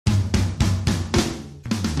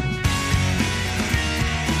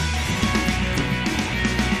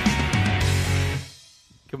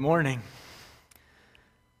morning.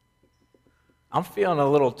 I'm feeling a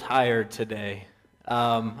little tired today.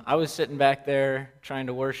 I was sitting back there trying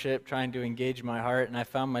to worship, trying to engage my heart, and I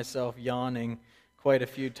found myself yawning quite a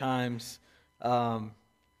few times. I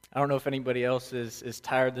don't know if anybody else is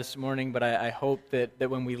tired this morning, but I hope that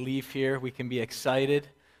when we leave here, we can be excited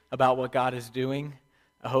about what God is doing.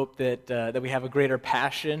 I hope that we have a greater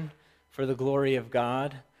passion for the glory of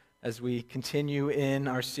God as we continue in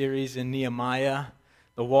our series in Nehemiah.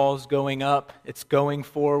 The wall's going up, it's going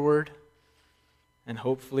forward, and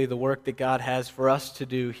hopefully the work that God has for us to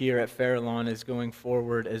do here at Farallon is going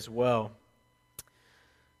forward as well.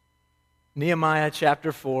 Nehemiah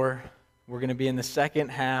chapter 4, we're going to be in the second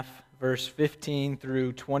half, verse 15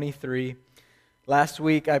 through 23. Last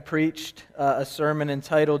week I preached a sermon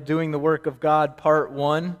entitled Doing the Work of God, Part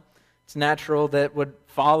 1. It's natural that what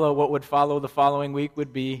would follow the following week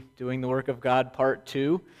would be Doing the Work of God, Part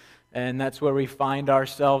 2. And that's where we find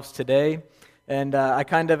ourselves today. And I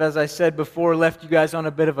kind of, as I said before, left you guys on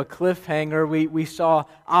a bit of a cliffhanger. We saw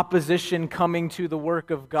opposition coming to the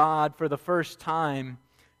work of God for the first time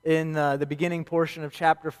in the beginning portion of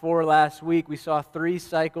chapter 4 last week. We saw 3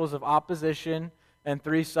 cycles of opposition and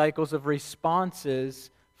 3 cycles of responses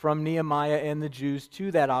from Nehemiah and the Jews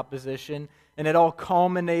to that opposition. And it all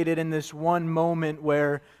culminated in this one moment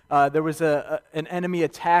where there was an enemy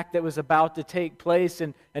attack that was about to take place,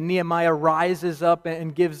 and Nehemiah rises up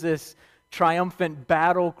and gives this triumphant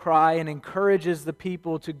battle cry and encourages the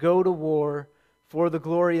people to go to war for the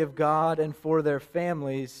glory of God and for their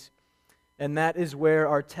families. And that is where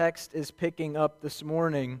our text is picking up this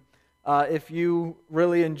morning. If you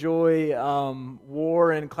really enjoy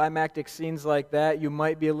war and climactic scenes like that, you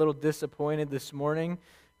might be a little disappointed this morning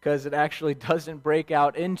because it actually doesn't break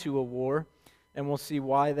out into a war, and we'll see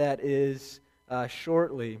why that is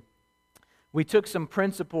shortly. We took some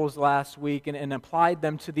principles last week and applied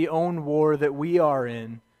them to the own war that we are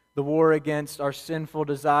in, the war against our sinful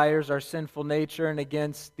desires, our sinful nature, and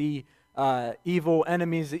against the evil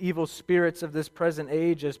enemies, the evil spirits of this present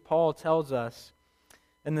age, as Paul tells us.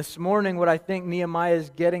 And this morning, what I think Nehemiah is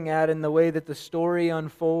getting at in the way that the story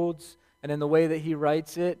unfolds and in the way that he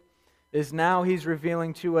writes it is now he's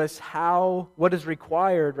revealing to us what is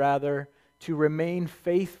required, to remain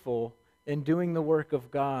faithful in doing the work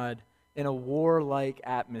of God in a warlike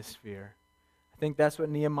atmosphere. I think that's what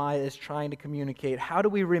Nehemiah is trying to communicate. How do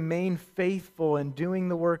we remain faithful in doing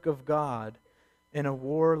the work of God in a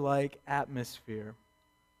warlike atmosphere?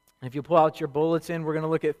 If you pull out your bulletin, we're going to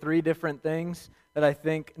look at 3 different things that I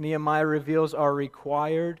think Nehemiah reveals are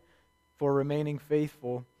required for remaining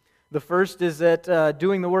faithful. The first is that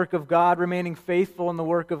doing the work of God, remaining faithful in the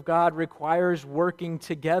work of God, requires working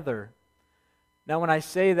together. Now, when I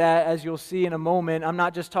say that, as you'll see in a moment, I'm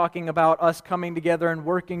not just talking about us coming together and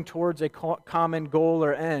working towards a common goal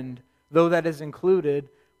or end, though that is included.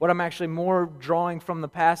 What I'm actually more drawing from the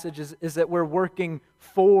passage is that we're working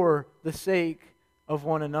for the sake of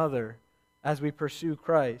one another as we pursue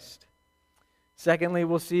Christ. Secondly,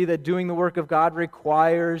 we'll see that doing the work of God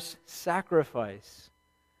requires sacrifice.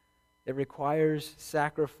 It requires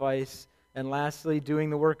sacrifice. And lastly, doing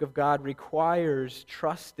the work of God requires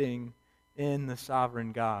trusting in the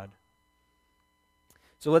sovereign God.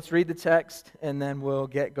 So let's read the text and then we'll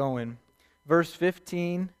get going. Verse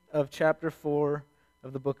 15 of chapter 4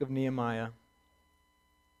 of the book of Nehemiah.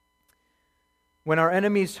 When our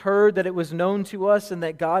enemies heard that it was known to us and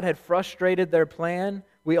that God had frustrated their plan,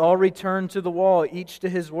 we all returned to the wall, each to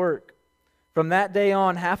his work. From that day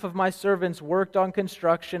on, half of my servants worked on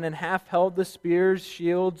construction and half held the spears,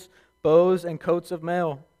 shields, bows, and coats of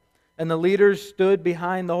mail. And the leaders stood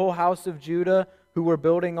behind the whole house of Judah who were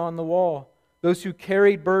building on the wall. Those who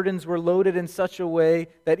carried burdens were loaded in such a way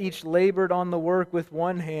that each labored on the work with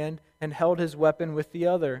one hand and held his weapon with the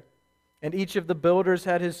other. And each of the builders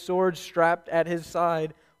had his sword strapped at his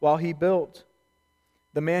side while he built.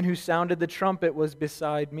 The man who sounded the trumpet was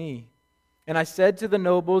beside me. And I said to the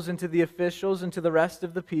nobles and to the officials and to the rest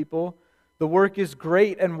of the people, the work is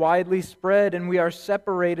great and widely spread, and we are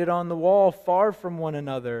separated on the wall far from one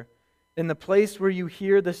another. In the place where you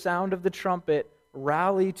hear the sound of the trumpet,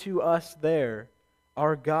 rally to us there.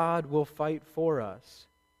 Our God will fight for us.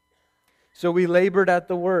 So we labored at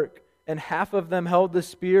the work, and half of them held the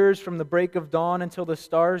spears from the break of dawn until the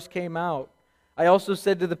stars came out. I also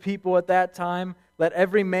said to the people at that time, let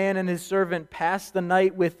every man and his servant pass the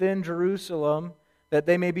night within Jerusalem, that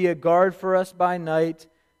they may be a guard for us by night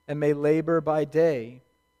and may labor by day.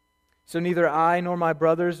 So neither I nor my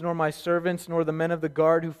brothers nor my servants nor the men of the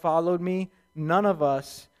guard who followed me, none of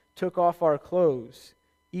us took off our clothes.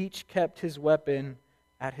 Each kept his weapon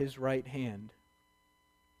at his right hand.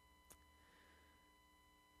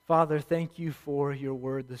 Father, thank you for your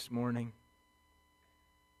word this morning.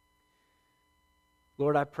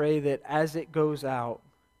 Lord, I pray that as it goes out,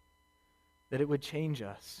 that it would change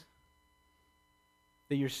us.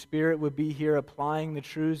 That your Spirit would be here applying the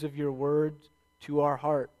truths of your word to our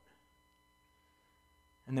heart.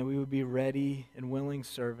 And that we would be ready and willing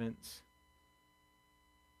servants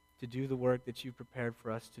to do the work that you've prepared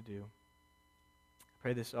for us to do. I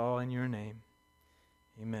pray this all in your name.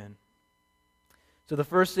 Amen. So the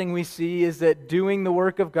first thing we see is that doing the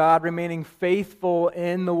work of God, remaining faithful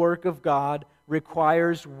in the work of God,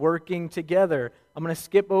 requires working together. I'm going to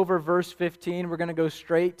skip over verse 15. We're going to go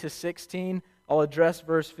straight to 16. I'll address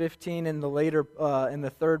verse 15 in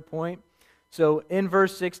the third point. So in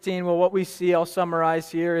verse 16, well, what we see, I'll summarize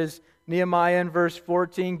here, is Nehemiah in verse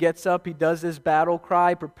 14 gets up, he does his battle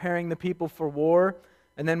cry, preparing the people for war.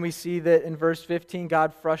 And then we see that in verse 15,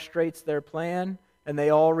 God frustrates their plan, and they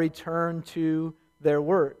all return to their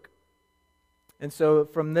work. And so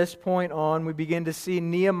from this point on, we begin to see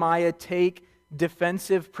Nehemiah take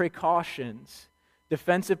defensive precautions.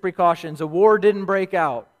 Defensive precautions. A war didn't break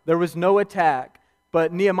out. There was no attack.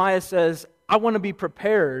 But Nehemiah says, I want to be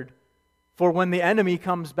prepared for when the enemy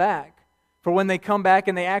comes back. For when they come back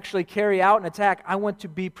and they actually carry out an attack, I want to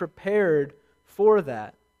be prepared for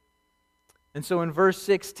that. And so in verse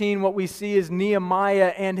 16, what we see is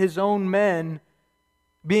Nehemiah and his own men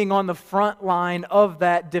being on the front line of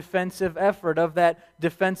that defensive effort, of that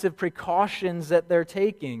defensive precautions that they're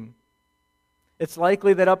taking. It's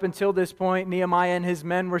likely that up until this point, Nehemiah and his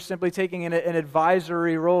men were simply taking an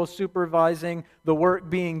advisory role, supervising the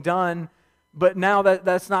work being done. But now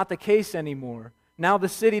that's not the case anymore. Now the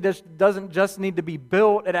city doesn't just need to be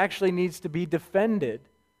built, it actually needs to be defended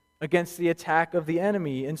against the attack of the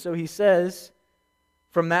enemy. And so he says,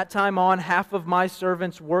 from that time on, half of my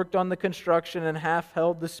servants worked on the construction and half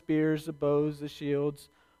held the spears, the bows, the shields,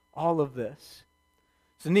 all of this.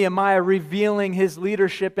 So Nehemiah revealing his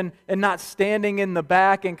leadership and not standing in the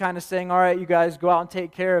back and kind of saying, all right, you guys go out and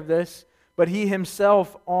take care of this. But he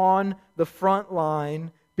himself on the front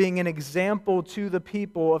line, being an example to the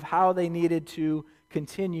people of how they needed to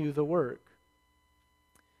continue the work.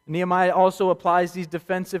 Nehemiah also applies these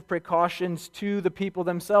defensive precautions to the people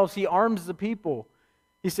themselves. He arms the people.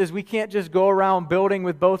 He says, we can't just go around building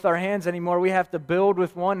with both our hands anymore. We have to build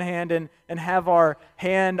with one hand and have our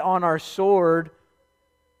hand on our sword,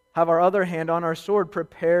 have our other hand on our sword,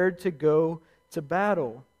 prepared to go to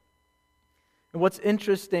battle. And what's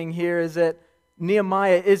interesting here is that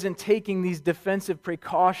Nehemiah isn't taking these defensive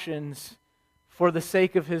precautions for the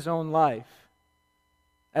sake of his own life,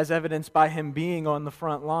 as evidenced by him being on the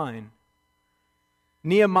front line.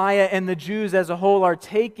 Nehemiah and the Jews as a whole are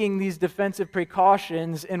taking these defensive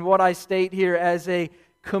precautions in what I state here as a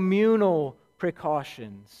communal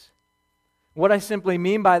precautions. What I simply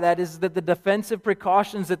mean by that is that the defensive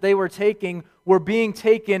precautions that they were taking were being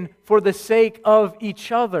taken for the sake of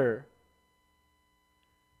each other.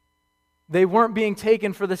 They weren't being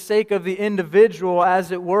taken for the sake of the individual, as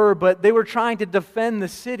it were, but they were trying to defend the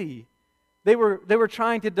city. They were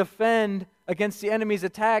trying to defend against the enemy's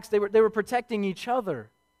attacks. They were protecting each other.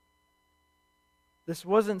 This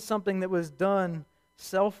wasn't something that was done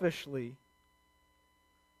selfishly.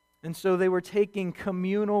 And so they were taking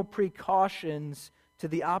communal precautions to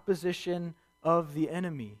the opposition of the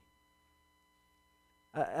enemy.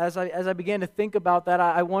 As I began to think about that,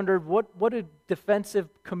 I wondered, what do defensive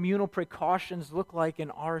communal precautions look like in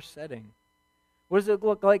our setting? What does it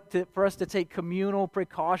look like for us to take communal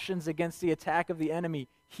precautions against the attack of the enemy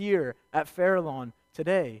here at Fairlawn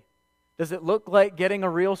today? Does it look like getting a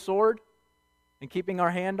real sword and keeping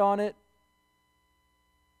our hand on it?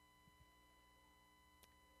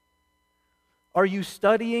 Are you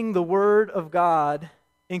studying the Word of God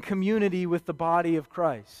in community with the body of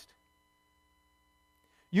Christ?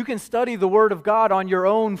 You can study the Word of God on your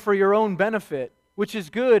own for your own benefit, which is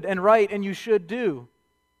good and right and you should do.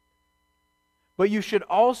 But you should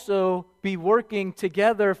also be working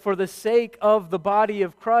together for the sake of the body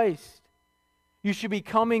of Christ. You should be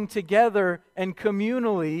coming together and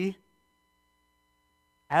communally,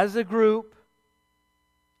 as a group,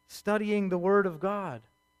 studying the Word of God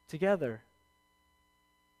together.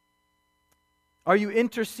 Are you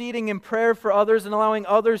interceding in prayer for others and allowing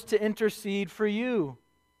others to intercede for you?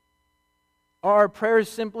 Are our prayers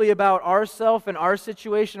simply about ourselves and our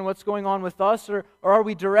situation and what's going on with us? Or are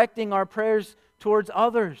we directing our prayers towards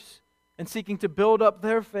others and seeking to build up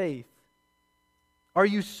their faith? Are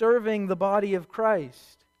you serving the body of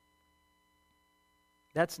Christ?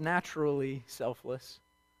 That's naturally selfless.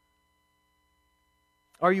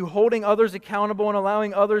 Are you holding others accountable and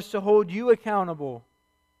allowing others to hold you accountable?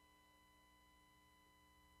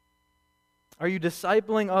 Are you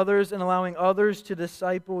discipling others and allowing others to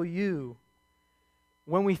disciple you?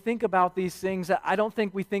 When we think about these things, I don't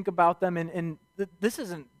think we think about them this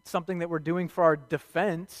isn't something that we're doing for our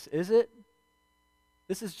defense, is it?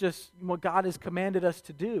 This is just what God has commanded us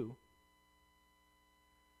to do.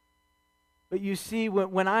 But you see,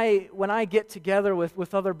 when I get together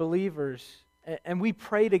with other believers and we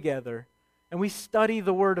pray together and we study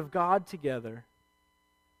the Word of God together,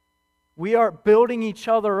 we are building each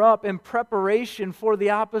other up in preparation for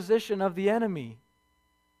the opposition of the enemy.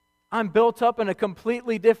 I'm built up in a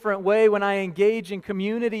completely different way when I engage in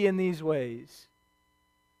community in these ways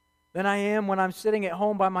than I am when I'm sitting at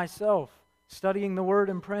home by myself, studying the Word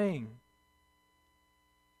and praying.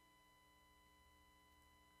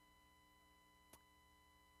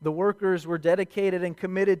 The workers were dedicated and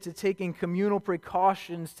committed to taking communal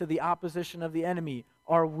precautions to the opposition of the enemy.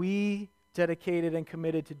 Are we dedicated and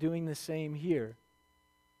committed to doing the same here?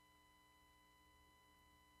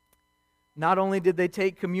 Not only did they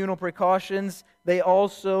take communal precautions, they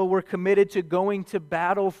also were committed to going to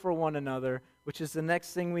battle for one another, which is the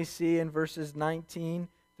next thing we see in verses 19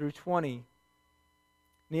 through 20.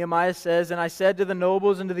 Nehemiah says, "And I said to the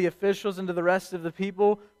nobles and to the officials and to the rest of the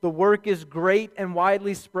people, the work is great and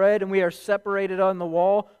widely spread, and we are separated on the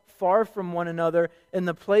wall, far from one another. In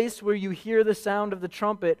the place where you hear the sound of the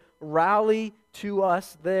trumpet, rally to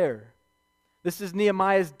us there." This is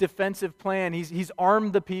Nehemiah's defensive plan. He's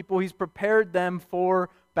armed the people, he's prepared them for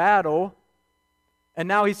battle, and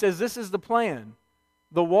now he says, this is the plan.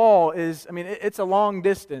 The wall is, it's a long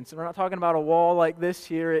distance, and we're not talking about a wall like this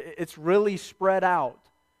here. It's really spread out.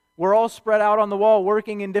 We're all spread out on the wall,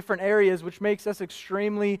 working in different areas, which makes us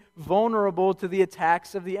extremely vulnerable to the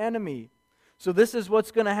attacks of the enemy. So this is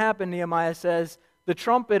what's going to happen, Nehemiah says. The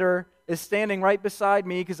trumpeter is standing right beside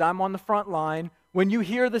me because I'm on the front line. When you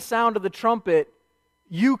hear the sound of the trumpet,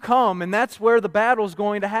 you come, and that's where the battle's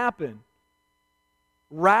going to happen.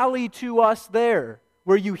 Rally to us there,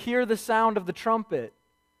 where you hear the sound of the trumpet,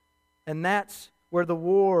 and that's where the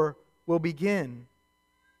war will begin.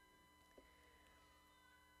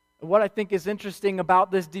 What I think is interesting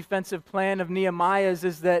about this defensive plan of Nehemiah's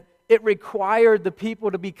is that it required the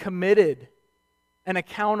people to be committed and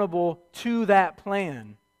accountable to that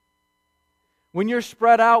plan. When you're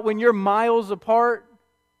spread out, when you're miles apart,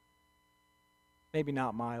 maybe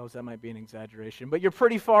not miles, that might be an exaggeration, but you're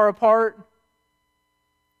pretty far apart,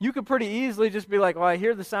 you could pretty easily just be like, well, I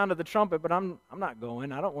hear the sound of the trumpet, but I'm not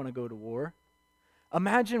going. I don't want to go to war.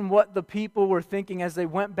 Imagine what the people were thinking as they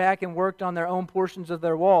went back and worked on their own portions of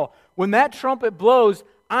their wall. When that trumpet blows,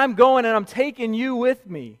 I'm going and I'm taking you with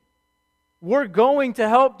me. We're going to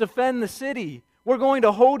help defend the city. We're going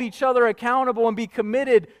to hold each other accountable and be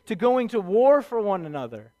committed to going to war for one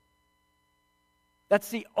another. That's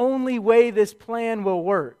the only way this plan will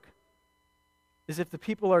work, is if the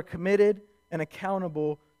people are committed and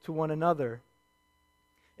accountable to one another.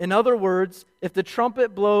 In other words, if the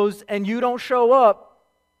trumpet blows and you don't show up,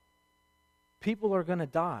 people are going to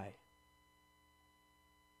die.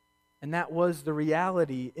 And that was the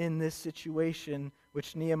reality in this situation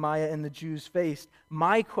which Nehemiah and the Jews faced.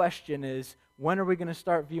 My question is, when are we going to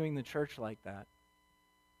start viewing the church like that?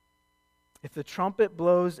 If the trumpet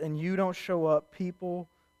blows and you don't show up, people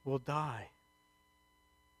will die.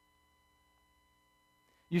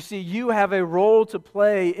 You see, you have a role to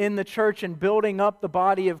play in the church in building up the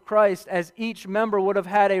body of Christ, as each member would have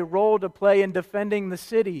had a role to play in defending the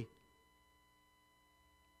city.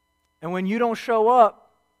 And when you don't show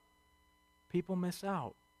up, people miss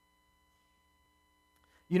out.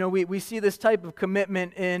 You know, we see this type of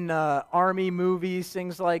commitment in army movies,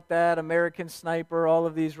 things like that, American Sniper, all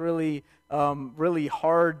of these really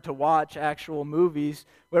hard to watch actual movies,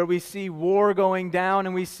 where we see war going down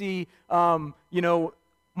and we see,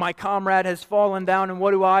 my comrade has fallen down, and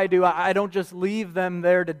what do? I don't just leave them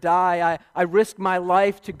there to die. I risk my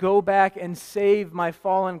life to go back and save my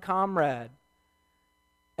fallen comrade.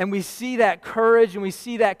 And we see that courage and we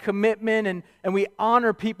see that commitment, and we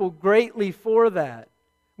honor people greatly for that.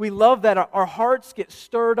 We love that. Our hearts get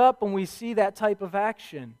stirred up when we see that type of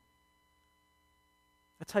action,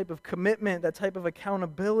 that type of commitment, that type of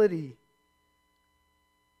accountability.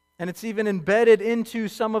 And it's even embedded into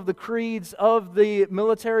some of the creeds of the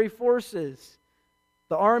military forces.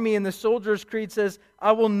 The Army and the Soldier's Creed says,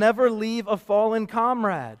 "I will never leave a fallen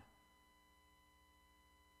comrade."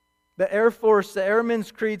 The Air Force, the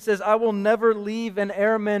Airman's Creed says, "I will never leave an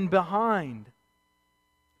airman behind."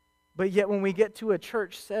 But yet when we get to a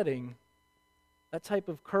church setting, that type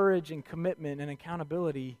of courage and commitment and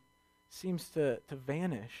accountability seems to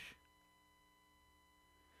vanish.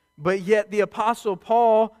 But yet the Apostle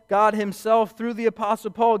Paul, God himself, through the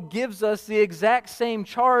Apostle Paul, gives us the exact same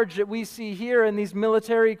charge that we see here in these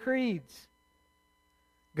military creeds.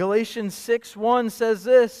 Galatians 6:1 says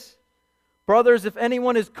this, "Brothers, if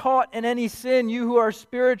anyone is caught in any sin, you who are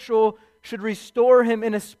spiritual should restore him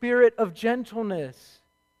in a spirit of gentleness."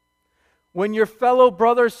 When your fellow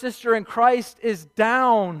brother or sister in Christ is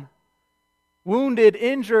down, wounded,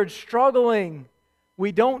 injured, struggling,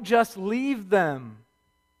 we don't just leave them.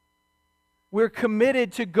 We're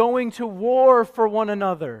committed to going to war for one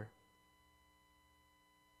another.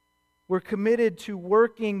 We're committed to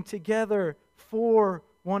working together for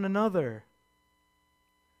one another.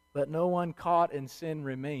 Let no one caught in sin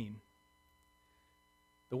remain.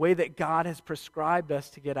 The way that God has prescribed us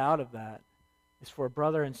to get out of that is for a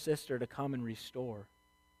brother and sister to come and restore.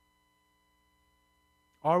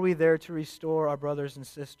 Are we there to restore our brothers and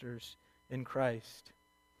sisters in Christ?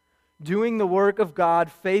 Doing the work of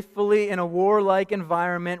God faithfully in a warlike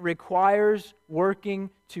environment requires working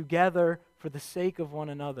together for the sake of one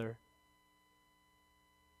another.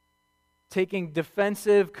 Taking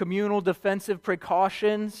communal defensive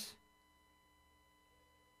precautions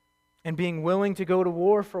and being willing to go to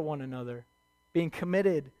war for one another, being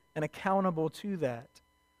committed and accountable to that.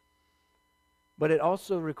 But it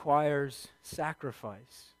also requires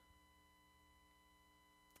sacrifice.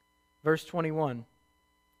 Verse 21.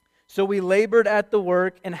 "So we labored at the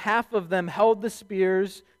work, and half of them held the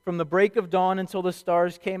spears from the break of dawn until the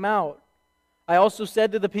stars came out. I also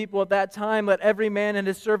said to the people at that time, let every man and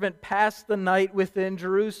his servant pass the night within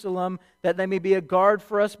Jerusalem, that they may be a guard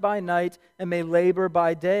for us by night and may labor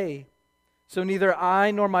by day. So neither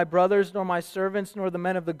I, nor my brothers, nor my servants, nor the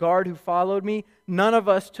men of the guard who followed me, none of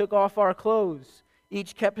us took off our clothes.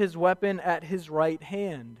 Each kept his weapon at his right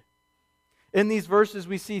hand." In these verses,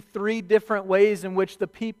 we see three different ways in which the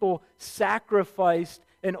people sacrificed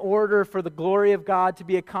in order for the glory of God to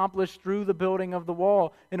be accomplished through the building of the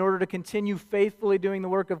wall. In order to continue faithfully doing the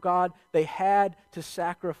work of God, they had to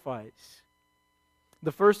sacrifice.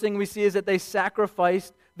 The first thing we see is that they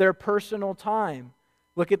sacrificed their personal time.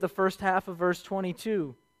 Look at the first half of verse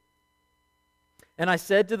 22. "And I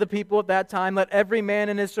said to the people at that time, let every man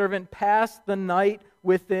and his servant pass the night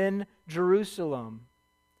within Jerusalem."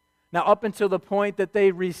 Now, up until the point that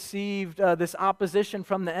they received this opposition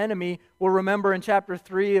from the enemy, we'll remember in chapter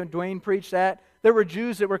 3, and Dwayne preached that, there were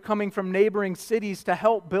Jews that were coming from neighboring cities to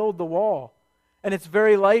help build the wall. And it's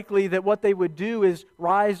very likely that what they would do is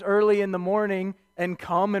rise early in the morning and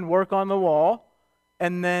come and work on the wall.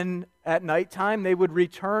 And then at nighttime, they would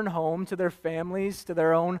return home to their families, to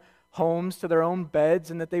their own homes, to their own beds,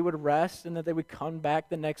 and that they would rest, and that they would come back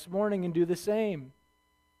the next morning and do the same.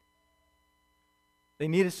 They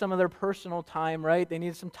needed some of their personal time, right? They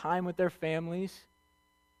needed some time with their families.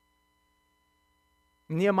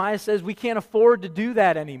 And Nehemiah says we can't afford to do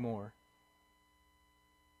that anymore.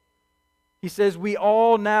 He says we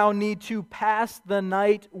all now need to pass the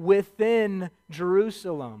night within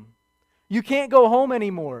Jerusalem. You can't go home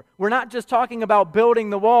anymore. We're not just talking about building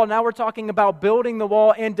the wall. Now we're talking about building the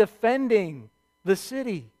wall and defending the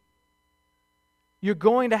city. You're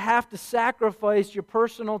going to have to sacrifice your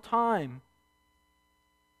personal time.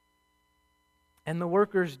 And the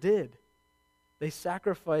workers did. They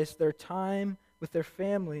sacrificed their time with their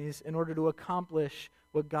families in order to accomplish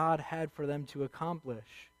what God had for them to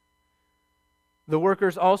accomplish. The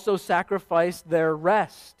workers also sacrificed their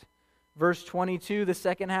rest. Verse 22, the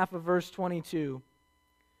second half of verse 22.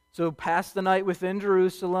 "So pass the night within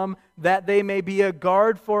Jerusalem, that they may be a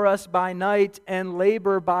guard for us by night and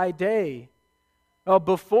labor by day." Well,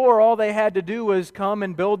 before, all they had to do was come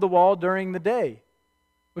and build the wall during the day,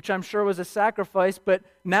 which I'm sure was a sacrifice, but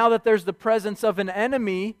now that there's the presence of an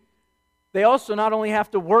enemy, they also not only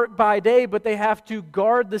have to work by day, but they have to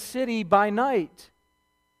guard the city by night.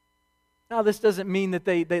 Now, this doesn't mean that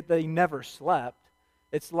they never slept.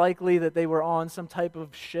 It's likely that they were on some type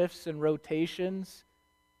of shifts and rotations.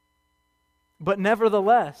 But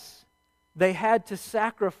nevertheless, they had to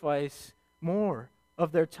sacrifice more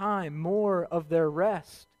of their time, more of their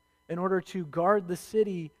rest, in order to guard the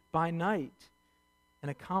city by night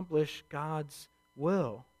and accomplish God's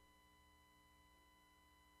will.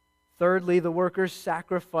 Thirdly, the workers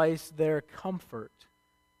sacrificed their comfort.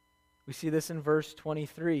 We see this in verse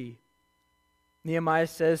 23. Nehemiah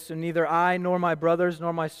says, "So neither I, nor my brothers,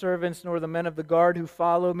 nor my servants, nor the men of the guard who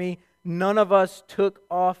follow me, none of us took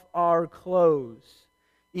off our clothes.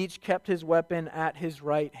 Each kept his weapon at his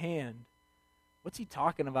right hand." What's he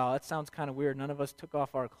talking about? That sounds kind of weird. None of us took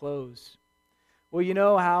off our clothes. Well, you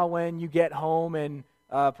know how when you get home and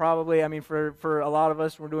Probably, for a lot of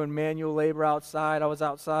us, we're doing manual labor outside. I was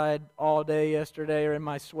outside all day yesterday or in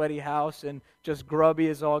my sweaty house and just grubby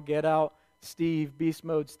as all get out. Steve, Beast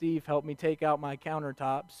Mode Steve, helped me take out my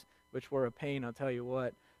countertops, which were a pain, I'll tell you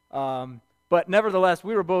what. But nevertheless,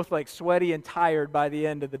 we were both like sweaty and tired by the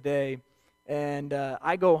end of the day. And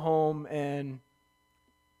I go home and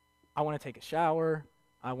I want to take a shower.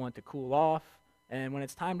 I want to cool off. And when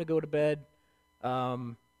it's time to go to bed,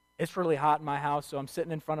 it's really hot in my house, so I'm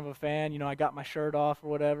sitting in front of a fan. I got my shirt off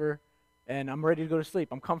or whatever, and I'm ready to go to sleep.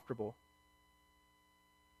 I'm comfortable.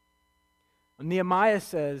 And Nehemiah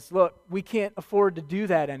says, look, we can't afford to do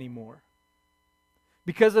that anymore.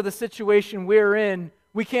 Because of the situation we're in,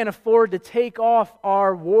 we can't afford to take off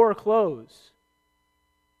our war clothes.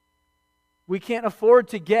 We can't afford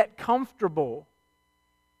to get comfortable.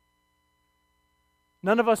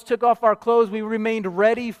 None of us took off our clothes. We remained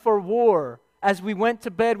ready for war. As we went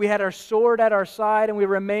to bed, we had our sword at our side and we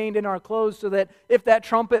remained in our clothes so that if that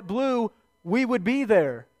trumpet blew, we would be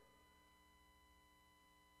there.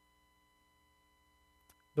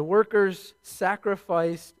 The workers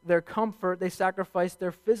sacrificed their comfort. They sacrificed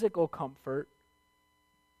their physical comfort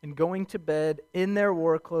in going to bed in their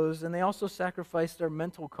war clothes, and they also sacrificed their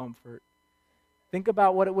mental comfort. Think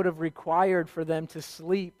about what it would have required for them to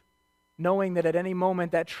sleep, knowing that at any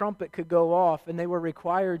moment that trumpet could go off, and they were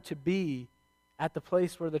required to be at the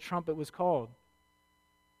place where the trumpet was called.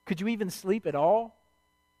 Could you even sleep at all?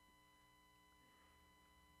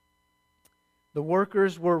 The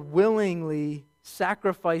workers were willingly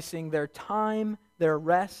sacrificing their time, their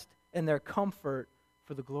rest, and their comfort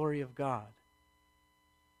for the glory of God.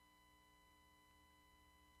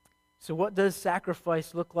 So what does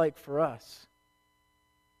sacrifice look like for us?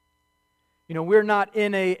 We're not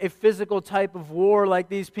in a physical type of war like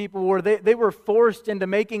these people were. They were forced into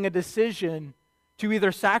making a decision to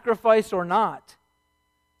either sacrifice or not.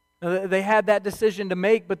 They had that decision to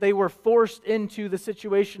make, but they were forced into the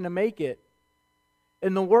situation to make it.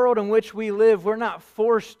 In the world in which we live, we're not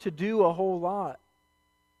forced to do a whole lot,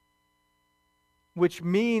 which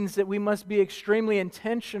means that we must be extremely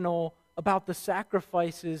intentional about the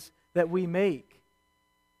sacrifices that we make.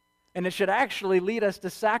 And it should actually lead us to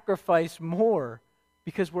sacrifice more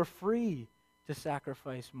because we're free to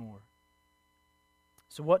sacrifice more.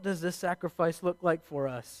 So what does this sacrifice look like for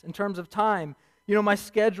us? In terms of time, my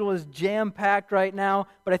schedule is jam-packed right now,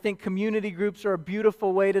 but I think community groups are a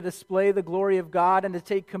beautiful way to display the glory of God and to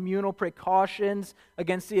take communal precautions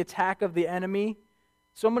against the attack of the enemy.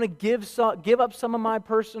 So I'm going to give up some of my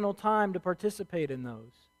personal time to participate in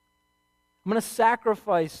those. I'm going to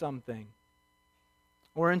sacrifice something.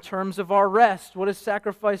 Or in terms of our rest, what does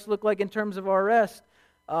sacrifice look like in terms of our rest?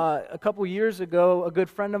 A couple years ago, a good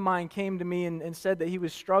friend of mine came to me and said that he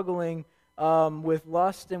was struggling with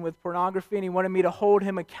lust and with pornography, and he wanted me to hold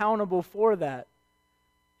him accountable for that.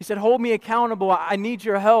 He said, hold me accountable. I need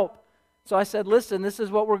your help. So I said, listen, this is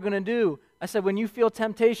what we're going to do. I said, when you feel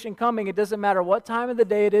temptation coming, it doesn't matter what time of the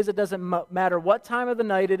day it is. It doesn't matter what time of the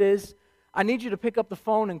night it is. I need you to pick up the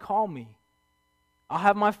phone and call me. I'll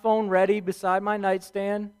have my phone ready beside my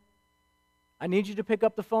nightstand. I need you to pick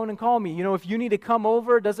up the phone and call me. If you need to come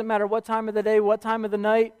over, it doesn't matter what time of the day, what time of the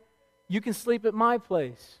night, you can sleep at my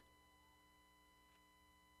place.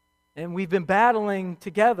 And we've been battling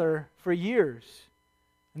together for years.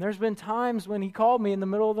 And there's been times when he called me in the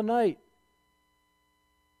middle of the night.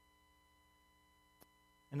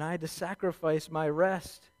 And I had to sacrifice my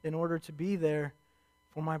rest in order to be there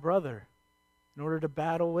for my brother, in order to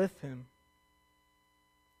battle with him.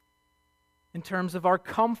 In terms of our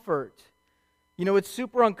comfort, it's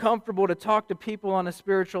super uncomfortable to talk to people on a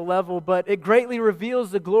spiritual level, but it greatly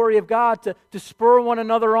reveals the glory of God to spur one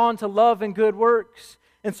another on to love and good works.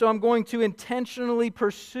 And so I'm going to intentionally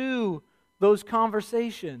pursue those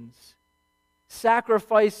conversations,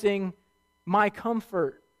 sacrificing my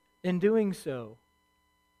comfort in doing so.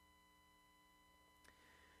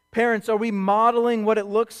 Parents, are we modeling what it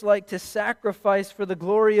looks like to sacrifice for the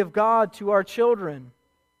glory of God to our children?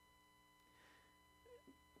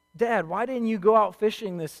 Dad, why didn't you go out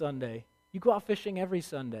fishing this Sunday? You go out fishing every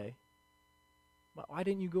Sunday. Why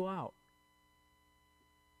didn't you go out?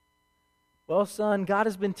 Well, son, God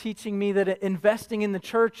has been teaching me that investing in the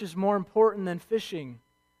church is more important than fishing.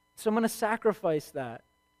 So I'm going to sacrifice that.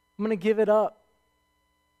 I'm going to give it up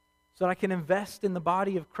so that I can invest in the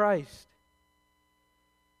body of Christ.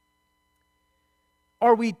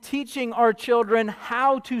 Are we teaching our children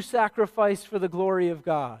how to sacrifice for the glory of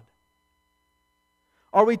God?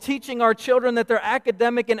 Are we teaching our children that their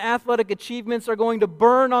academic and athletic achievements are going to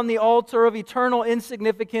burn on the altar of eternal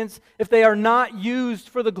insignificance if they are not used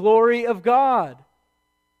for the glory of God?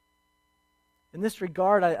 In this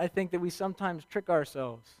regard, I think that we sometimes trick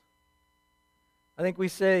ourselves. I think we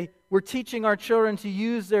say we're teaching our children to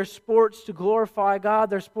use their sports to glorify God,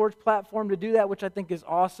 their sports platform to do that, which I think is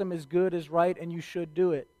awesome, is good, is right, and you should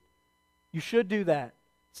do it. You should do that.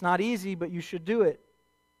 It's not easy, but you should do it.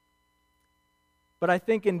 But I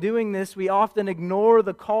think in doing this, we often ignore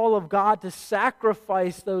the call of God to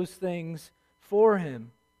sacrifice those things for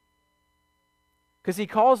Him. Because He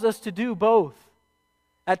calls us to do both.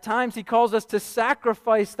 At times, He calls us to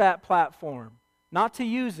sacrifice that platform. Not to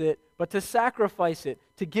use it, but to sacrifice it,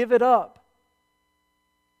 to give it up.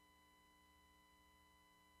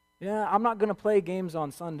 Yeah, I'm not going to play games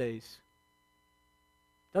on Sundays.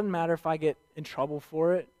 Doesn't matter if I get in trouble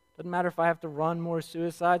for it. Doesn't matter if I have to run more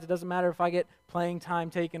suicides. It doesn't matter if I get playing time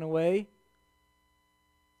taken away.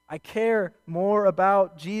 I care more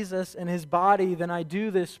about Jesus and His body than I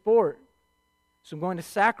do this sport. So I'm going to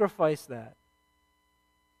sacrifice that.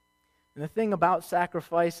 And the thing about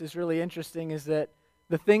sacrifice is really interesting is that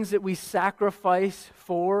the things that we sacrifice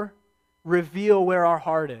for reveal where our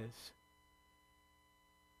heart is.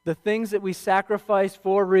 The things that we sacrifice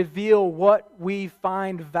for reveal what we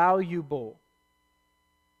find valuable.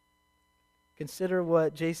 Consider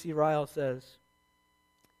what J.C. Ryle says.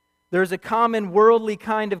 There's a common worldly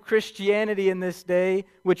kind of Christianity in this day,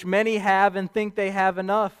 which many have and think they have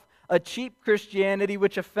enough. A cheap Christianity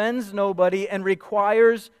which offends nobody and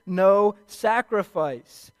requires no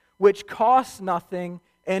sacrifice, which costs nothing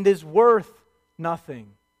and is worth nothing.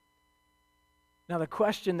 Now, the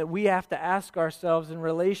question that we have to ask ourselves in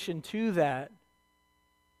relation to that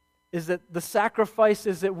is that the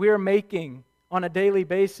sacrifices that we're making on a daily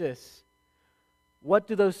basis, what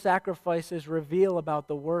do those sacrifices reveal about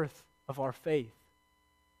the worth of our faith?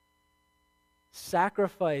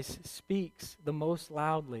 Sacrifice speaks the most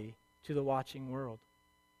loudly to the watching world.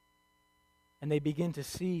 And they begin to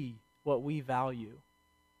see what we value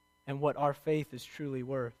and what our faith is truly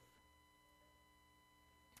worth.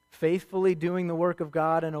 Faithfully doing the work of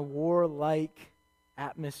God in a warlike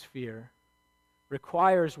atmosphere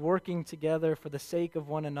requires working together for the sake of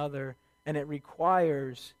one another, and it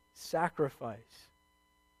requires sacrifice.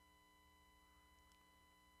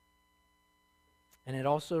 And it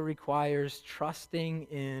also requires trusting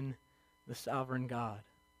in the sovereign God.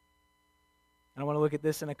 And I want to look at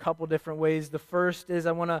this in a couple different ways. The first is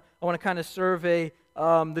I want to kind of survey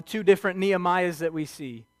the two different Nehemiahs that we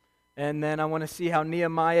see. And then I want to see how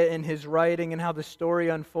Nehemiah in his writing and how the story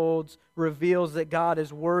unfolds reveals that God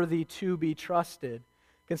is worthy to be trusted.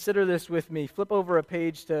 Consider this with me. Flip over a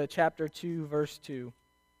page to chapter 2, verse 2.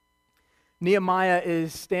 Nehemiah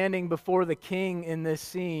is standing before the king in this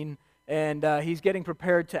scene, and he's getting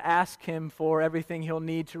prepared to ask him for everything he'll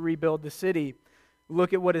need to rebuild the city.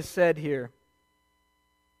 Look at what is said here.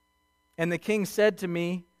 And the king said to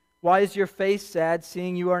me, "Why is your face sad,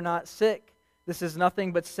 seeing you are not sick? This is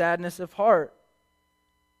nothing but sadness of heart."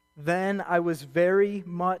 Then I was very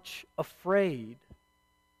much afraid,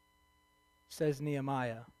 says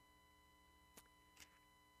Nehemiah.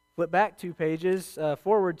 Flip back 2 pages,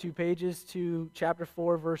 forward 2 pages to chapter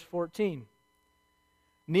 4, verse 14.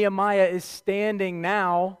 Nehemiah is standing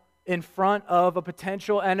now in front of a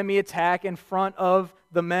potential enemy attack, in front of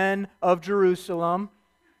the men of Jerusalem.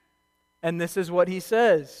 And this is what he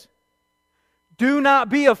says. "Do not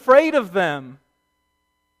be afraid of them.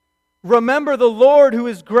 Remember the Lord who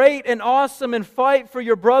is great and awesome, and fight for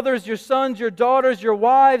your brothers, your sons, your daughters, your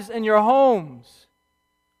wives, and your homes."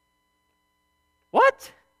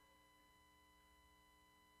 What?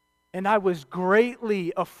 And I was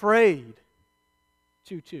greatly afraid.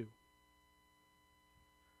 2:2.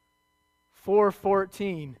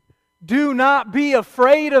 4:14. Do not be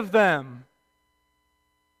afraid of them.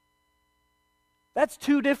 That's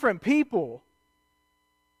two different people.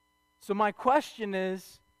 So my question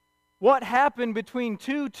is, what happened between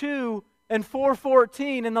 2:2 and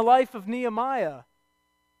 4:14 in the life of Nehemiah?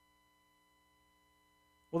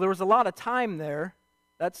 Well, there was a lot of time there.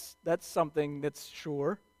 That's something that's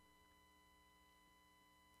sure.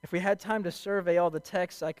 If we had time to survey all the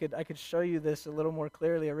texts, I could show you this a little more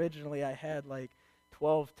clearly. Originally, I had like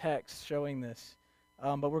 12 texts showing this.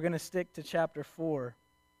 But we're going to stick to chapter 4.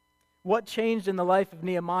 What changed in the life of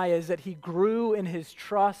Nehemiah is that he grew in his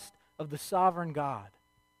trust of the sovereign God.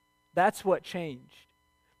 That's what changed.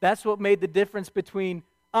 That's what made the difference between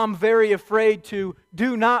 "I'm very afraid" to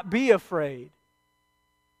 "do not be afraid."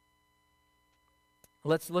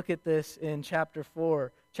 Let's look at this in chapter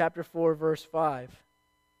 4. Chapter 4, verse 5.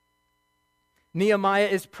 Nehemiah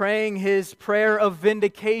is praying his prayer of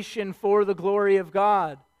vindication for the glory of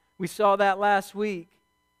God. We saw that last week.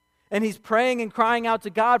 And he's praying and crying out to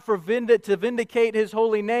God to vindicate His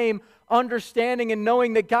holy name understanding and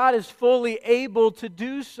knowing that God is fully able to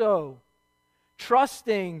do so.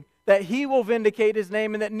 Trusting that He will vindicate His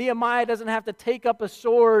name and that Nehemiah doesn't have to take up a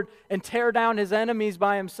sword and tear down his enemies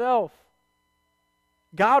by himself.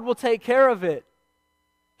 God will take care of it.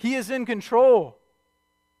 He is in control.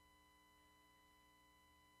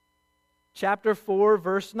 Chapter 4,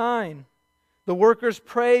 verse 9. The workers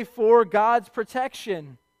pray for God's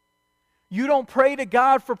protection. You don't pray to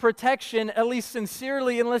God for protection, at least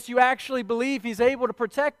sincerely, unless you actually believe He's able to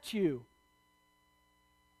protect you.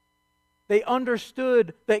 They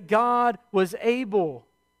understood that God was able.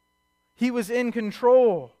 He was in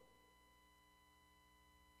control.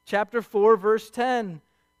 Chapter 4, verse 10.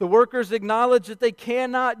 The workers acknowledge that they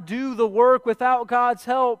cannot do the work without God's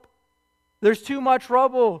help. There's too much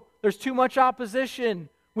rubble. There's too much opposition.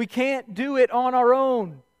 We can't do it on our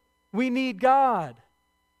own. We need God.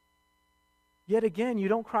 Yet again, you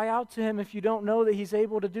don't cry out to Him if you don't know that He's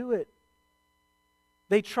able to do it.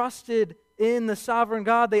 They trusted in the sovereign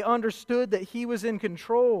God. They understood that He was in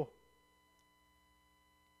control.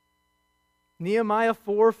 Nehemiah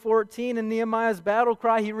 4:14, in Nehemiah's battle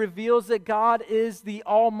cry, he reveals that God is the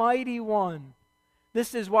Almighty One.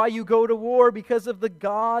 This is why you go to war, because of the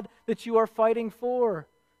God that you are fighting for.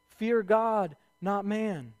 Fear God, not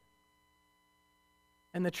man.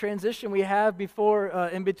 And the transition we have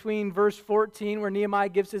in between verse 14, where Nehemiah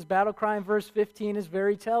gives his battle cry, and verse 15 is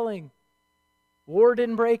very telling. War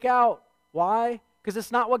didn't break out. Why? Because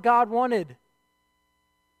it's not what God wanted.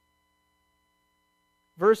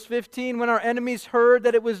 Verse 15, when our enemies heard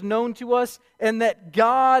that it was known to us and that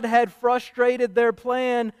God had frustrated their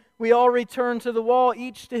plan, we all returned to the wall,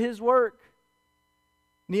 each to his work.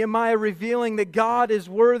 Nehemiah revealing that God is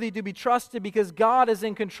worthy to be trusted because God is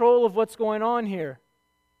in control of what's going on here.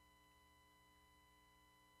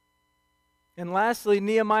 And lastly,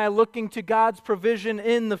 Nehemiah looking to God's provision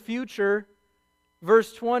in the future.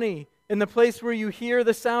 Verse 20, in the place where you hear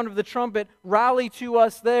the sound of the trumpet, rally to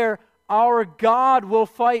us there. Our God will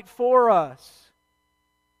fight for us.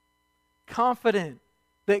 Confident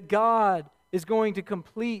that God is going to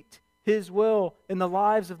complete His will in the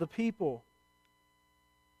lives of the people.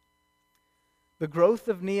 The growth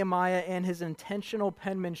of Nehemiah and his intentional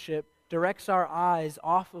penmanship directs our eyes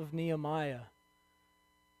off of Nehemiah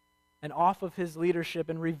and off of his leadership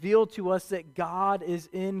and reveal to us that God is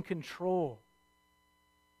in control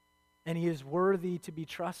and He is worthy to be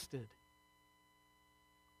trusted.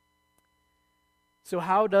 So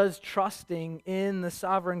how does trusting in the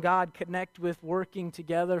sovereign God connect with working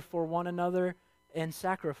together for one another and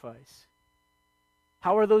sacrifice?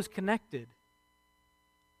 How are those connected?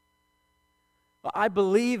 Well, I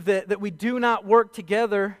believe that we do not work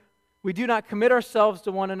together, we do not commit ourselves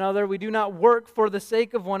to one another, we do not work for the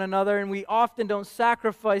sake of one another, and we often don't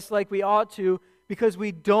sacrifice like we ought to because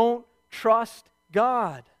we don't trust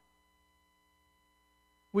God.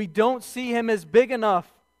 We don't see Him as big enough.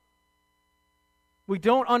 We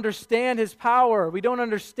don't understand His power. We don't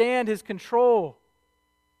understand His control.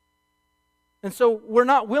 And so we're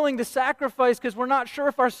not willing to sacrifice because we're not sure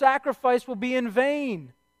if our sacrifice will be in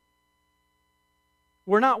vain.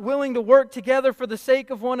 We're not willing to work together for the sake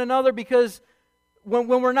of one another because when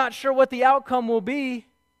we're not sure what the outcome will be,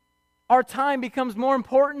 our time becomes more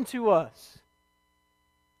important to us.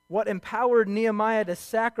 What empowered Nehemiah to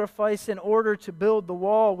sacrifice in order to build the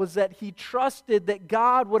wall was that he trusted that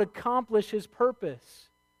God would accomplish His purpose.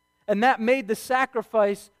 And that made the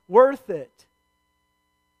sacrifice worth it.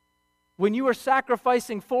 When you are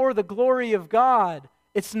sacrificing for the glory of God,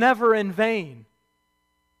 it's never in vain.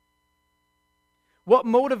 What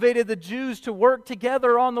motivated the Jews to work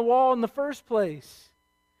together on the wall in the first place?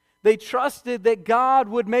 They trusted that God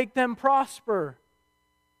would make them prosper.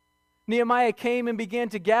 Nehemiah came and began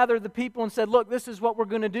to gather the people and said, look, this is what we're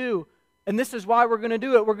going to do. And this is why we're going to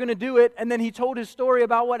do it. We're going to do it. And then he told his story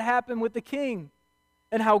about what happened with the king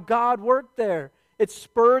and how God worked there. It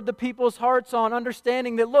spurred the people's hearts on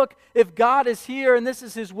understanding that, look, if God is here and this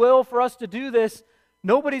is His will for us to do this,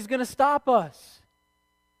 nobody's going to stop us.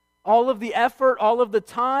 All of the effort, all of the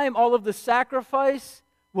time, all of the sacrifice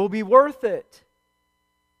will be worth it.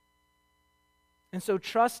 And so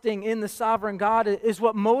trusting in the sovereign God is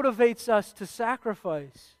what motivates us to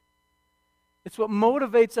sacrifice. It's what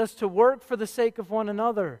motivates us to work for the sake of one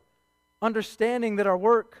another, understanding that our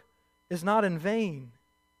work is not in vain.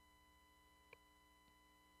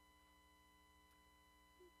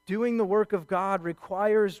 Doing the work of God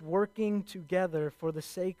requires working together for the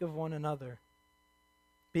sake of one another,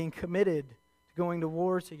 being committed to going to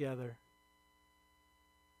war together.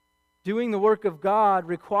 Doing the work of God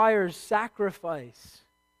requires sacrifice.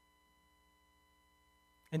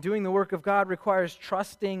 And doing the work of God requires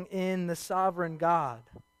trusting in the sovereign God.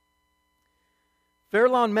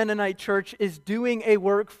 Fairlawn Mennonite Church is doing a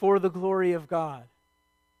work for the glory of God.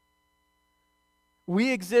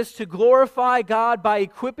 We exist to glorify God by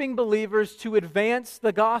equipping believers to advance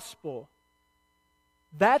the gospel.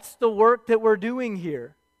 That's the work that we're doing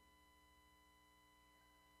here.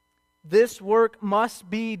 This work must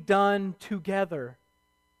be done together.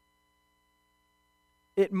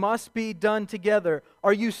 It must be done together.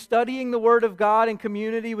 Are you studying the Word of God in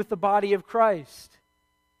community with the body of Christ?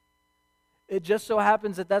 It just so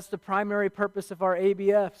happens that that's the primary purpose of our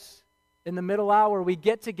ABFs. In the middle hour, we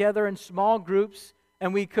get together in small groups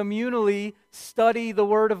and we communally study the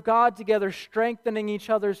Word of God together, strengthening each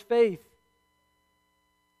other's faith.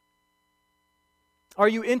 Are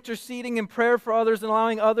you interceding in prayer for others and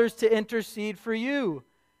allowing others to intercede for you?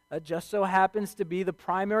 That just so happens to be the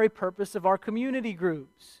primary purpose of our community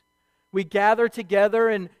groups. We gather together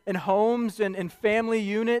in homes and in family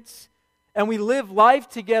units, and we live life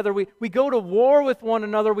together. We go to war with one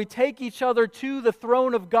another. We take each other to the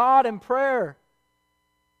throne of God in prayer.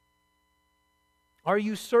 Are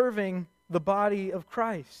you serving the body of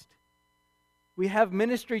Christ? We have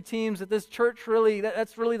ministry teams at this church.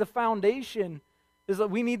 That's really the foundation. Is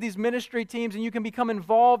that we need these ministry teams, and you can become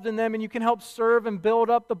involved in them and you can help serve and build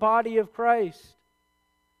up the body of Christ.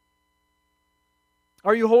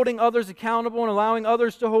 Are you holding others accountable and allowing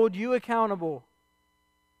others to hold you accountable?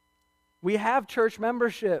 We have church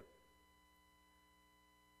membership.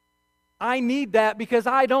 I need that because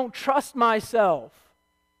I don't trust myself.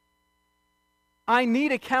 I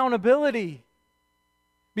need accountability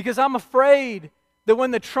because I'm afraid that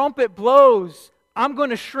when the trumpet blows, I'm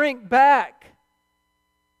going to shrink back.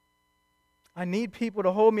 I need people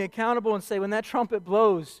to hold me accountable and say, when that trumpet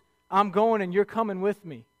blows, I'm going and you're coming with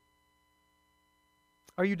me.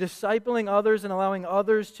 Are you discipling others and allowing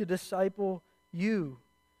others to disciple you?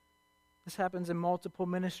 This happens in multiple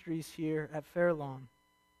ministries here at Fairlawn.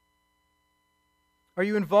 Are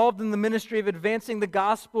you involved in the ministry of advancing the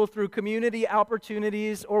gospel through community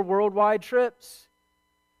opportunities or worldwide trips?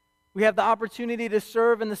 We have the opportunity to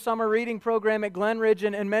serve in the summer reading program at Glenridge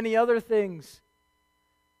and many other things.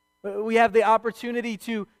 We have the opportunity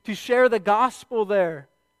to share the gospel there.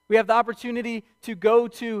 We have the opportunity to go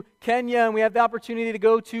to Kenya, and we have the opportunity to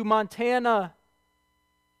go to Montana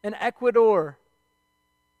and Ecuador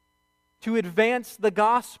to advance the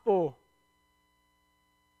gospel.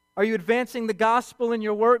 Are you advancing the gospel in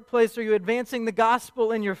your workplace? Are you advancing the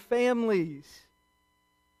gospel in your families?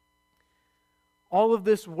 All of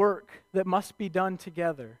this work that must be done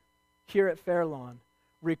together here at Fairlawn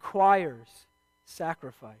requires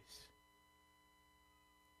sacrifice.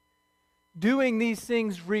 Doing these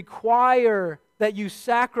things require that you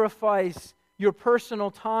sacrifice your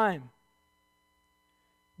personal time.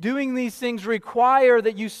 Doing these things require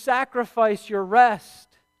that you sacrifice your rest.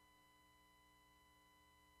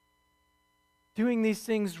 Doing these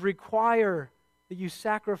things require that you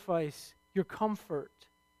sacrifice your comfort.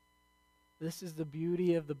 This is the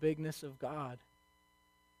beauty of the bigness of God,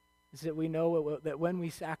 is that we know that when we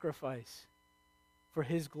sacrifice for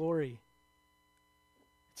His glory,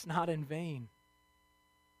 it's not in vain.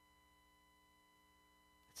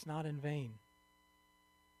 It's not in vain.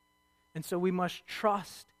 And so we must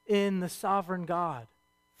trust in the sovereign God,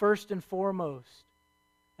 first and foremost.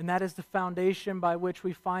 And that is the foundation by which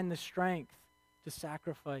we find the strength to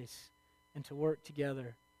sacrifice and to work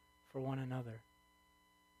together for one another,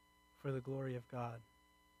 for the glory of God.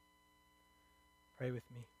 Pray with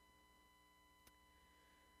me.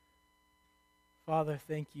 Father,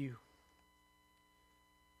 thank you.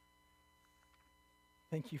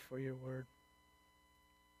 Thank you for your word.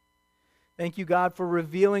 Thank you, God, for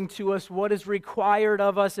revealing to us what is required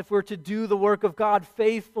of us if we're to do the work of God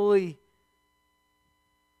faithfully.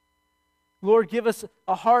 Lord, give us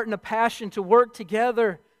a heart and a passion to work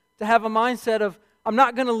together, to have a mindset of, I'm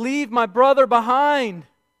not going to leave my brother behind.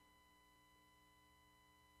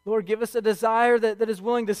 Lord, give us a desire that is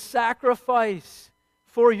willing to sacrifice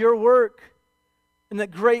for your work, and that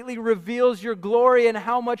greatly reveals your glory and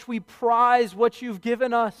how much we prize what you've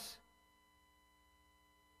given us.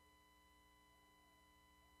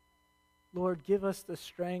 Lord, give us the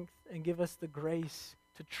strength and give us the grace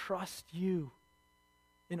to trust you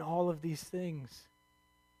in all of these things,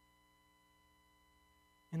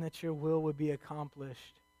 and that your will would be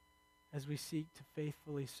accomplished as we seek to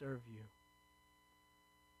faithfully serve you.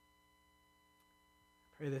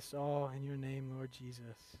 I pray this all in your name, Lord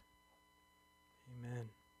Jesus. Amen.